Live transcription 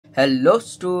Hello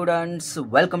students,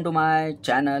 welcome to my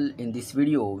channel. In this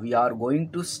video we are going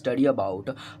to study about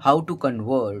how to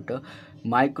convert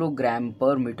microgram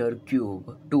per meter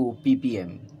cube to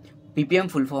ppm.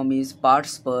 ppm full form is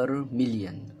parts per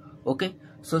million. Okay,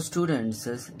 so students,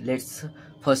 let's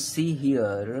first see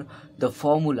here the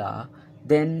formula.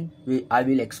 Then I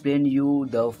will explain you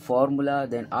the formula.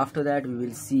 Then after that we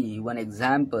will see one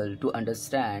example to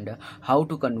understand how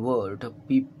to convert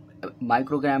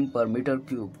microgram per meter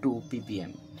cube to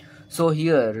ppm. So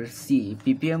here see,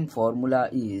 ppm formula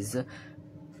is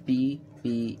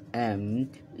ppm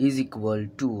is equal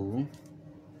to,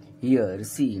 here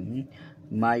see,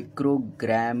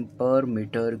 microgram per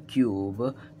meter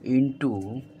cube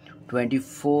into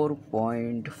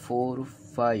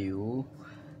 24.45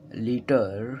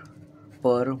 liter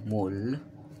per mole.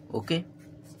 Okay,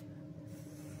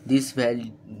 this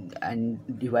value and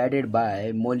divided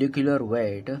by molecular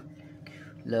weight,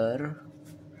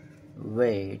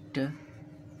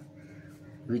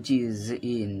 which is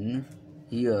in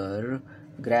here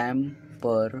gram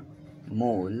per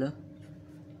mole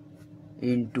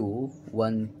into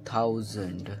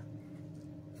 1000.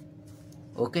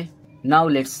 Okay, now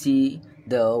let's see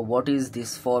the what is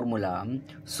this formula.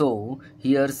 So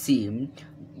here see,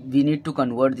 we need to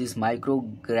convert this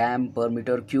microgram per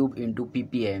meter cube into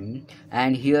ppm,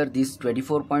 and here this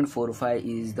 24.45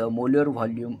 is the molar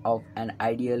volume of an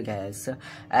ideal gas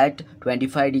at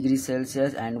 25 degrees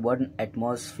Celsius and 1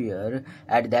 atmosphere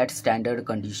at that standard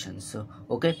conditions.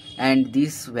 Okay, and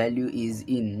this value is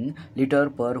in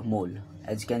liter per mole,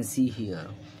 as you can see here.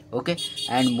 Okay,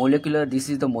 and molecular, this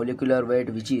is the molecular weight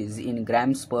which is in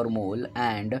grams per mole,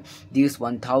 and this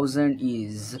 1000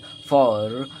 is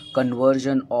for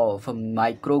conversion of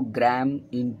microgram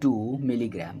into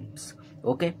milligrams.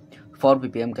 Okay, for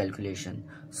ppm calculation.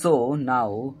 So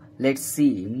now let's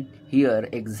see here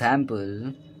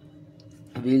example.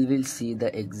 We will see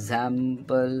the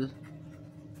example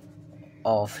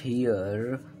of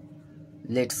here.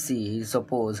 Let's see,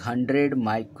 suppose 100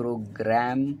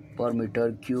 microgram per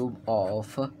meter cube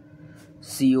of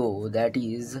CO, that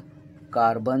is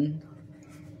carbon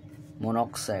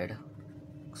monoxide.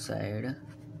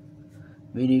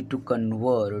 We need to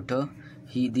convert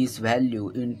this value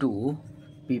into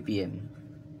ppm.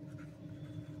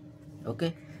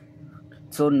 Okay,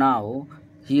 so now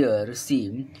here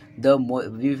see,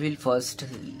 we will first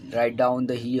write down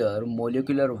the here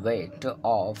molecular weight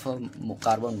of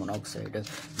carbon monoxide,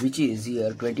 which is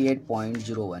here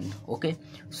 28.01. okay,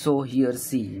 so here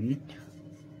see,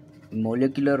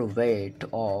 molecular weight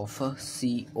of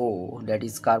CO, that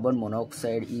is carbon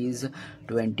monoxide, is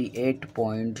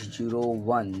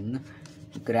 28.01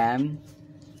 gram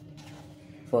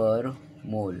per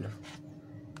mole.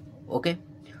 Okay,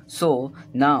 so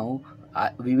now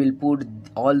we will put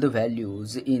all the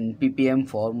values in ppm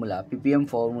formula. ppm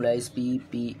formula is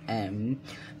ppm.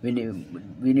 We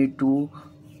need to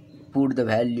put the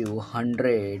value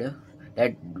 100,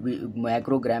 that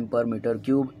microgram per meter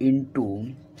cube,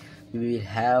 into, we will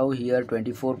have here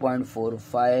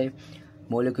 24.45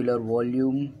 molar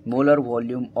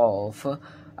volume of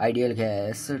ideal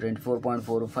gas,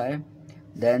 24.45.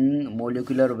 then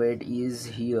molecular weight is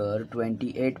here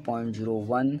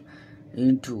 28.01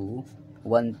 into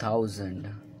 1000.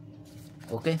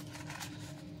 Okay,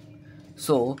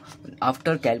 so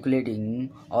after calculating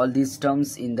all these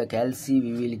terms in the calc,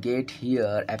 we will get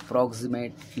here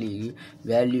approximately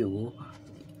value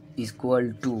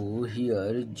equal to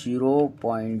here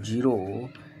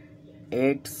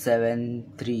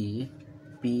 0.0873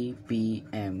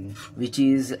 ppm, which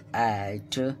is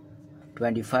at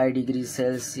 25 degrees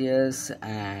Celsius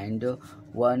and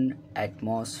 1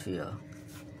 atmosphere.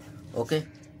 Okay,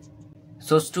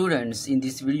 so students, in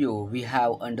this video we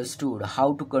have understood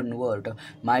how to convert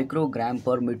microgram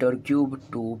per meter cube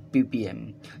to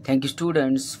ppm. Thank you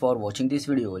students for watching this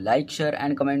video. Like, share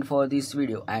and comment for this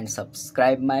video, and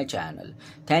subscribe my channel.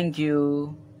 Thank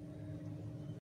you.